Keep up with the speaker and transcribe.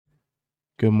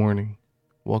Good morning.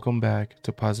 Welcome back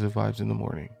to Positive Vibes in the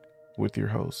Morning with your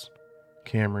host,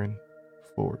 Cameron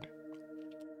Ford.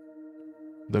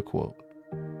 The quote: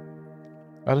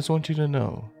 I just want you to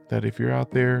know that if you're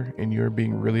out there and you're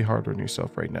being really hard on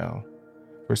yourself right now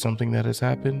for something that has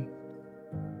happened,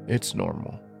 it's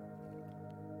normal.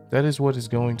 That is what is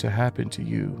going to happen to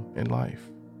you in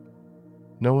life.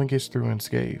 No one gets through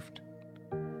unscathed.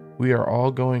 We are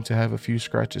all going to have a few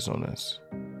scratches on us.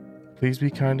 Please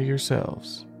be kind to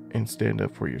yourselves and stand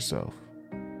up for yourself.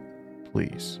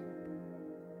 Please.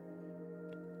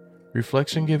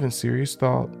 Reflection given serious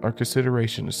thought or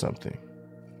consideration to something.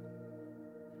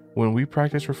 When we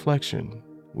practice reflection,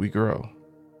 we grow.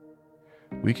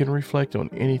 We can reflect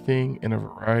on anything in a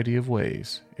variety of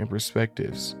ways and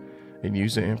perspectives and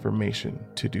use the information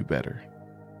to do better.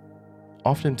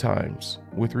 Oftentimes,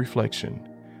 with reflection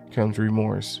comes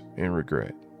remorse and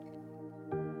regret.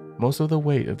 Most of the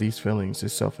weight of these feelings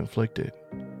is self-inflicted.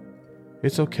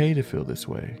 It's okay to feel this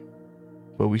way,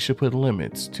 but we should put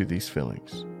limits to these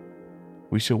feelings.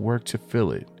 We should work to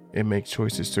feel it and make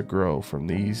choices to grow from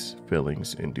these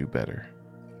feelings and do better.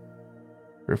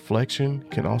 Reflection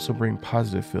can also bring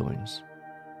positive feelings,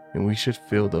 and we should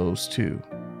feel those too,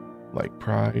 like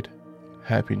pride,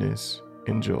 happiness,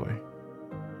 and joy.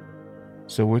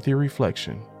 So with your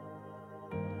reflection,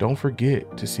 don't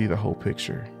forget to see the whole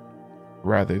picture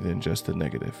rather than just the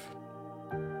negative.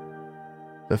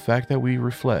 The fact that we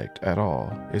reflect at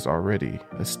all is already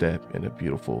a step in a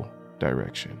beautiful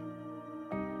direction.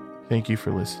 Thank you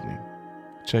for listening.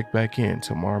 Check back in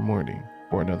tomorrow morning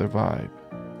for another vibe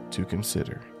to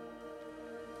consider.